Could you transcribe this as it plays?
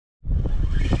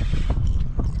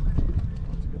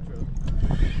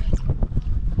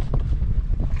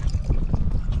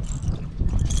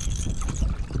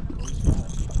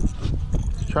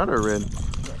trout or a red?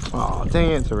 Oh,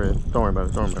 dang it, it's a red. Don't worry about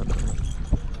it, don't worry about it.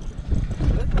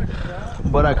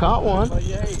 But I caught one.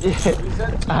 Yeah,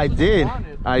 I did.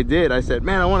 I said,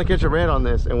 man, I want to catch a red on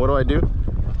this. And what do?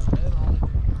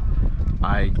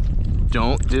 I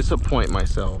don't disappoint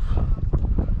myself.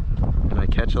 And I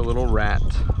catch a little rat.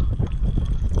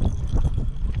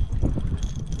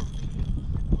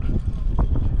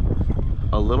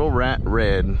 A little rat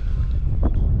red.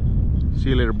 See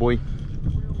you later, boy.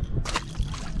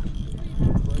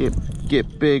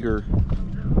 Get bigger.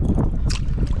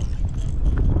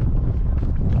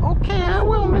 Okay, I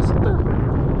will, mister.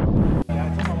 Yeah,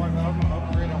 I told my wife I'm gonna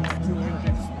upgrade on 2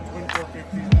 inches,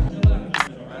 2450.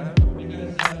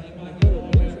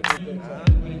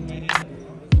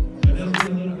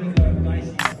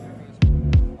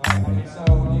 So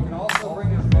you can also bring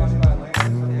your fish by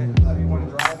land if you want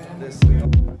to drive in this.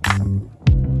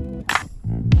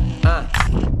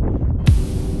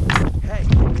 Hey.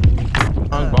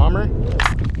 Bomber.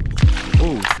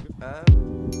 Ooh.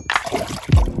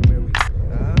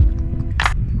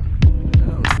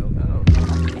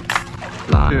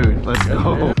 Dude, let's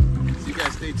go. So you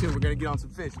guys stay tuned. We're gonna get on some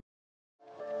fish.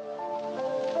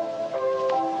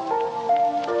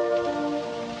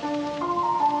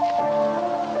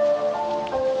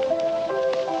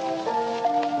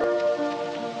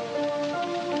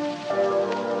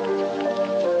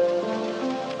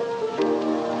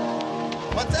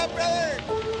 What's up, brother?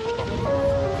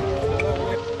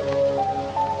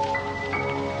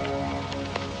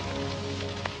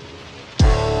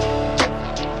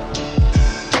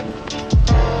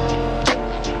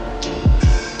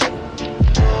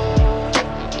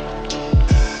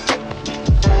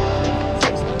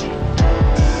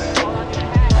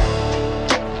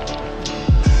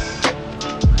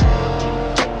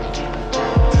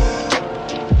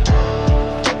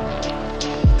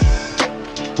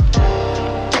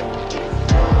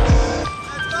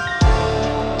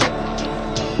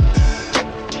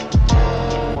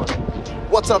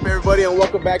 What's up, everybody, and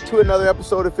welcome back to another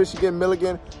episode of Fishigan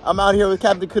Milligan. I'm out here with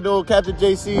Captain Canoe, Captain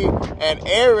JC, and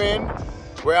Aaron.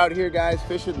 We're out here, guys,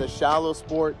 fishing the Shallow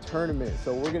Sport Tournament.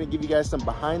 So we're gonna give you guys some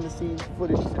behind-the-scenes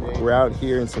footage today. We're out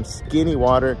here in some skinny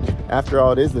water. After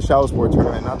all, it is the Shallow Sport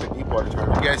Tournament, not the deep water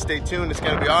tournament. You guys stay tuned. It's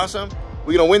gonna be awesome.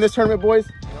 We gonna win this tournament, boys?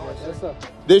 Yes, sir.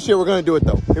 This year, we're gonna do it,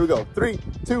 though. Here we go. 3,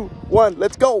 2, 1,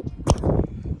 let's go.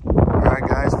 All right,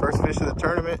 guys, first fish of the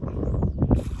tournament.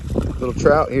 Little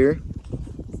trout here.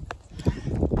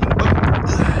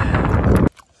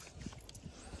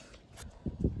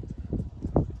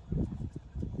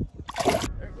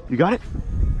 You got it?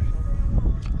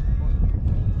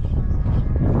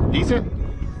 Decent?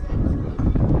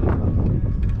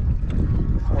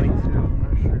 22, I'm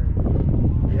not sure.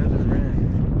 He hasn't ran.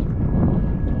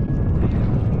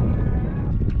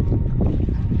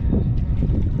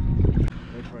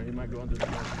 Wait for it, he might go under the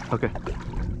net. Okay.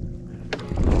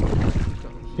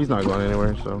 He's not going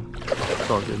anywhere, so it's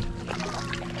all good.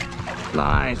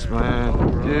 Nice, man.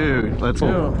 Dude, let's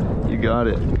go. You got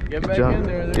it. Get Good back job. in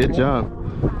there. Good job.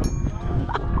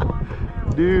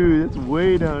 Dude, it's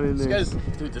way down in there.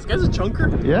 Dude, this guy's a chunker.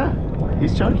 Yeah,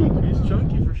 he's chunky. He's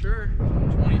chunky for sure.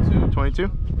 22. 22?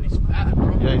 He's fat,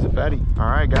 bro. Yeah, he's a fatty. All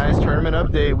right, guys, tournament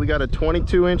update. We got a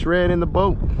 22-inch red in the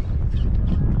boat.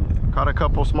 Caught a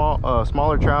couple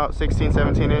smaller trout, 16,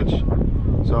 17-inch.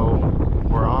 So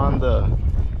we're on the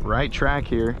right track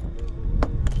here.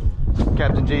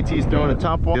 Captain JT is throwing a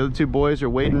top one. The other two boys are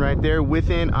waiting right there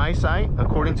within eyesight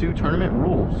according to tournament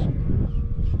rules.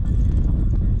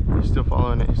 He's still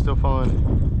following it. He's still following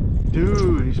it.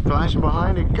 Dude, he's flashing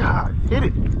behind it. God, hit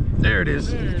it. There it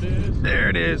is. There it is. There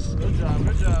it is. Good job,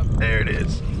 good job. There it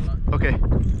is. Okay.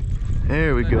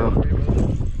 There we go.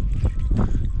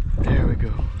 There we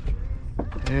go.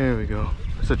 There we go.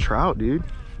 It's a trout, dude.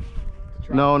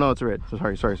 No, it's a red.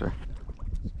 Sorry. Scared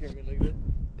me like this.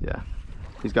 Yeah.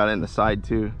 He's got it in the side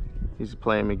too. He's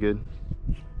playing me good.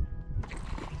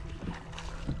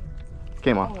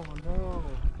 Came on. Oh no.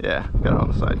 Yeah, got it on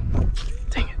the side.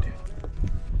 Dang it, dude.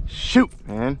 Shoot,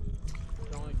 man.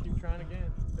 Don't like keep trying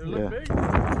again. They look Yeah. big.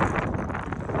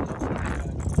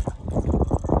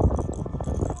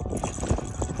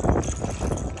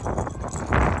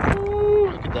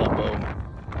 Ooh, look at that bow.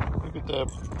 Look at that.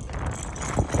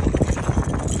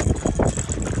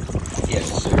 Yes,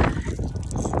 sir.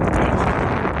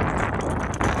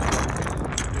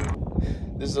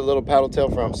 This is a little paddle tail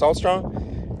from Salt Strong,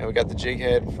 and we got the jig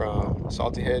head from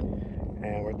Salty Head,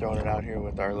 and we're throwing it out here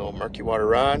with our little Murky Water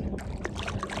Rod.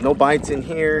 No bites in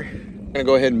here. I'm gonna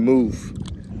go ahead and move.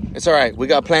 It's all right. We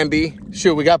got plan B.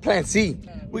 Shoot, we got plan C.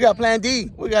 We got plan D.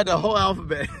 We got the whole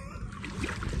alphabet.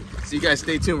 So you guys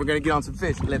stay tuned. We're gonna get on some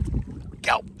fish. Let's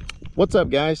go. What's up,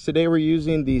 guys? Today we're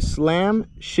using the Slam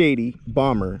Shady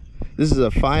Bomber. This is a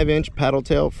 5-inch paddle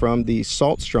tail from the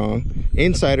Salt Strong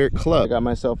Insider Club. I got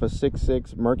myself a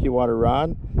 6'6" Murky Water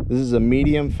Rod. This is a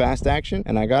medium fast action,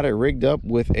 and I got it rigged up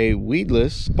with a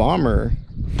weedless bomber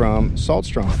from Salt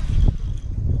Strong.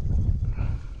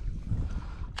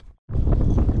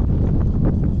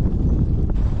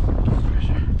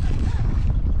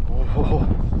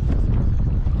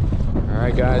 All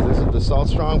right, guys, this is the Salt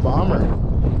Strong Bomber.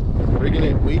 Rigging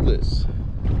it weedless.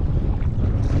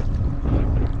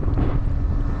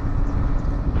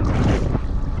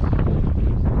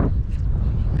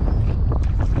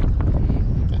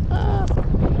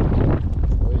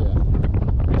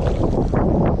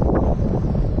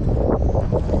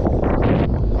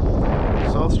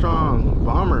 Salt Strong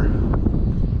Bomber.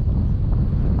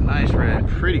 Nice red,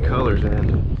 pretty colors, man.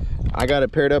 I got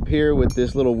it paired up here with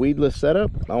this little weedless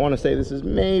setup. I want to say this is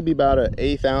maybe about an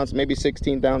 1/8 ounce, maybe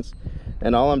 1/16 ounce.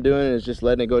 And all I'm doing is just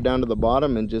letting it go down to the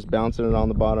bottom and just bouncing it on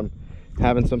the bottom.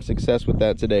 Having some success with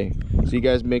that today. So you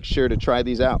guys make sure to try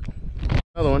these out.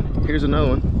 Another one, here's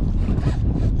another one.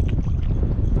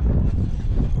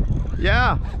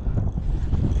 Yeah.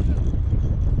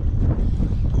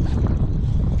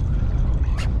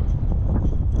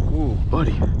 Ooh,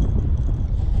 buddy.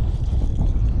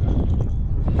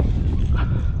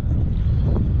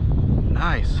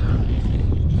 Nice.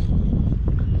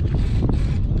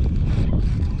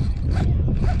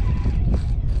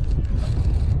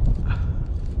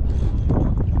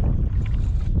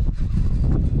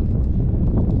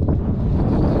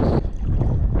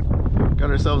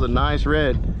 Got ourselves a nice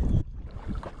red.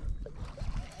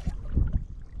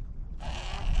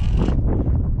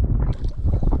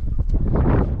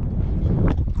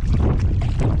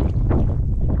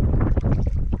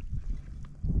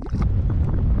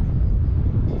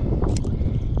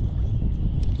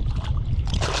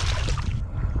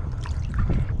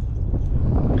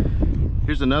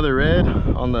 Here's another red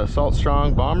on the Salt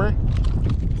Strong Bomber.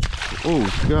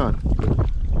 Oh God,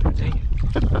 dang it.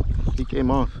 He came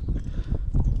off.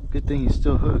 Good thing he's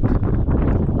still hooked.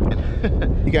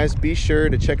 You guys be sure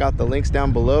to check out the links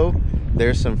down below.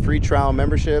 There's some free trial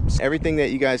memberships. Everything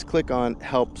that you guys click on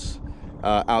helps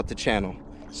out the channel.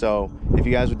 So if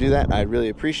you guys would do that, I'd really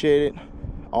appreciate it.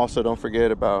 Also, don't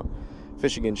forget about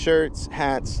Fishigan shirts,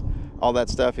 hats, all that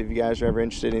stuff. If you guys are ever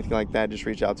interested in anything like that, just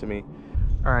reach out to me.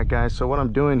 All right, guys, so what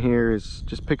I'm doing here is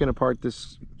just picking apart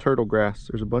this turtle grass.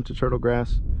 There's a bunch of turtle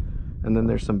grass, and then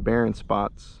there's some barren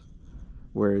spots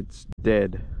where it's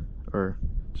dead or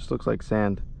just looks like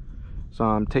sand. So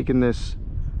I'm taking this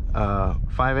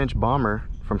 5-inch bomber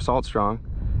from Salt Strong,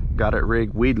 got it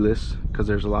rigged weedless because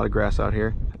there's a lot of grass out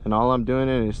here, and all I'm doing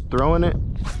is throwing it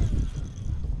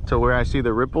to where I see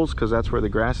the ripples, because that's where the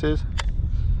grass is,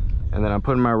 and then I'm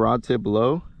putting my rod tip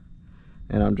low,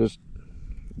 and I'm just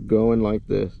going like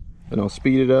this, and I'll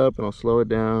speed it up and I'll slow it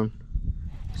down,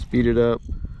 speed it up,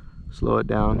 slow it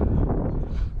down.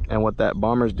 And what that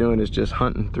bomber's doing is just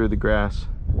hunting through the grass,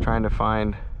 trying to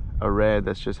find a red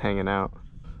that's just hanging out.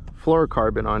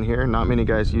 Fluorocarbon on here. Not many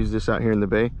guys use this out here in the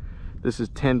bay. This is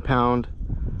 10-pound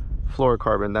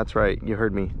fluorocarbon. That's right, you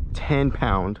heard me.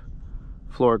 10-pound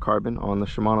fluorocarbon on the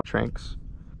Shimano Tranks.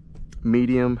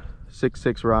 Medium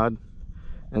 6'6" rod.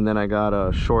 And then I got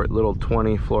a short little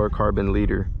 20 fluorocarbon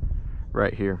leader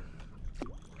right here.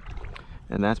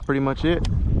 And that's pretty much it.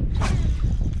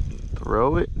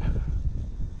 Throw it.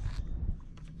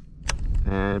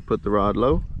 And put the rod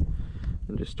low.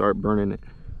 And just start burning it.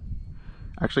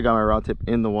 Actually got my rod tip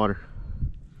in the water.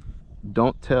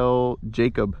 Don't tell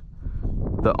Jacob,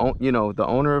 the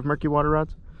owner of Murky Water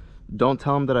Rods. Don't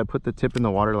tell him that I put the tip in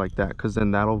the water like that, because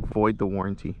then that'll void the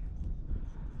warranty.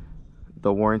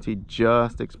 The warranty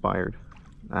just expired.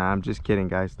 I'm just kidding,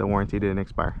 guys. The warranty didn't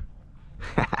expire.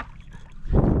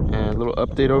 And a little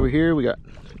update over here. We got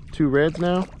 2 reds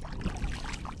now.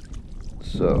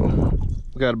 So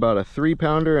we got about a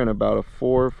 3-pounder and about a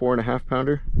 4.5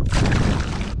 pounder.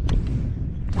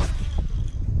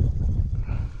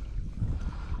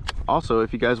 Also,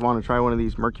 if you guys want to try one of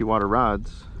these Murky Water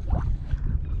Rods,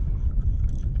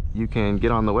 you can get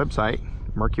on the website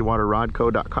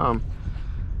murkywaterrodco.com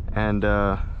and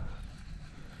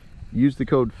use the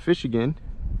code Fishigan,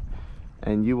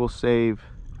 and you will save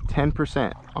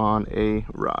 10% on a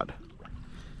rod.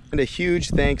 And a huge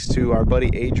thanks to our buddy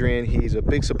Adrian. He's a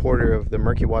big supporter of the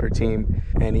Murky Water team,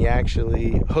 and he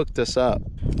actually hooked us up.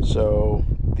 So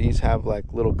these have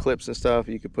like little clips and stuff.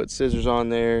 You could put scissors on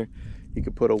there, you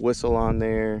could put a whistle on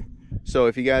there. So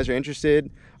if you guys are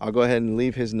interested, I'll go ahead and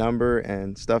leave his number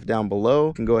and stuff down below.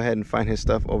 You can go ahead and find his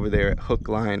stuff over there at Hook,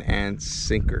 Line, and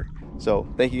Sinker. So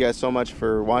thank you guys so much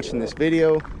for watching this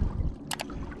video.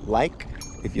 Like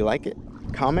if you like it,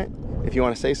 comment if you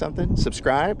want to say something,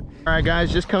 subscribe. All right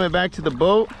guys, just coming back to the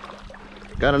boat.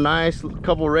 Got a nice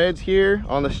couple reds here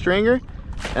on the stringer.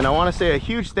 And I want to say a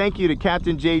huge thank you to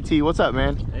Captain JT. What's up,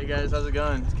 man? Hey guys, how's it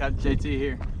going? It's Captain JT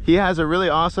here. He has a really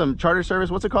awesome charter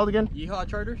service. What's it called again? YEEHAW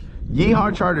charters?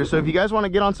 YEEHAW charters. So if you guys want to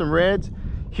get on some reds,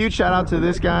 huge shout out to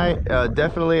this guy.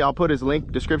 Definitely, I'll put his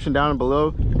link description down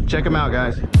below. Check him out,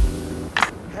 guys.